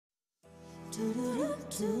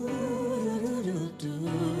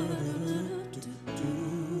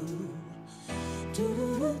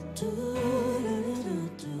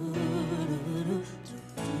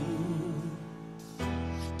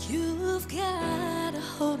You've got a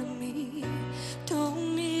hold of me,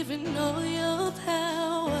 don't even know your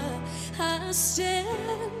power. I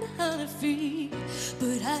stand on a feet,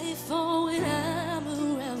 but I fall when I'm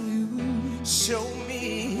around you. Show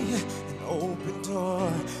me an open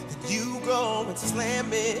door, then you go and slam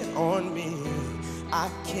it on me. I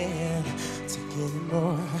can't take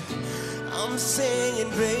anymore. I'm saying,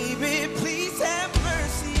 baby, please have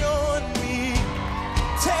mercy on me.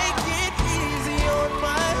 Take it easy on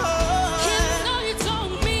my heart. Even though you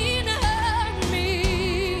don't mean to hurt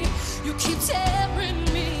me, you keep tearing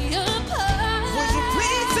me apart. Would you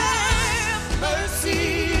please have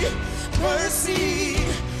mercy, mercy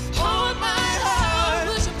on my heart?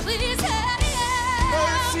 Would you please have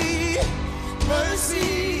Mercy,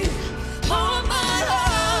 mercy on my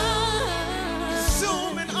heart.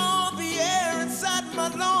 Consuming all the air inside my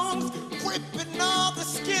lungs, ripping all the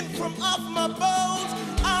skin from off my bones.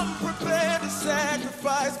 I'm prepared to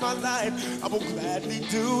sacrifice my life. I will gladly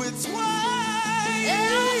do it twice.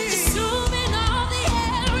 Consuming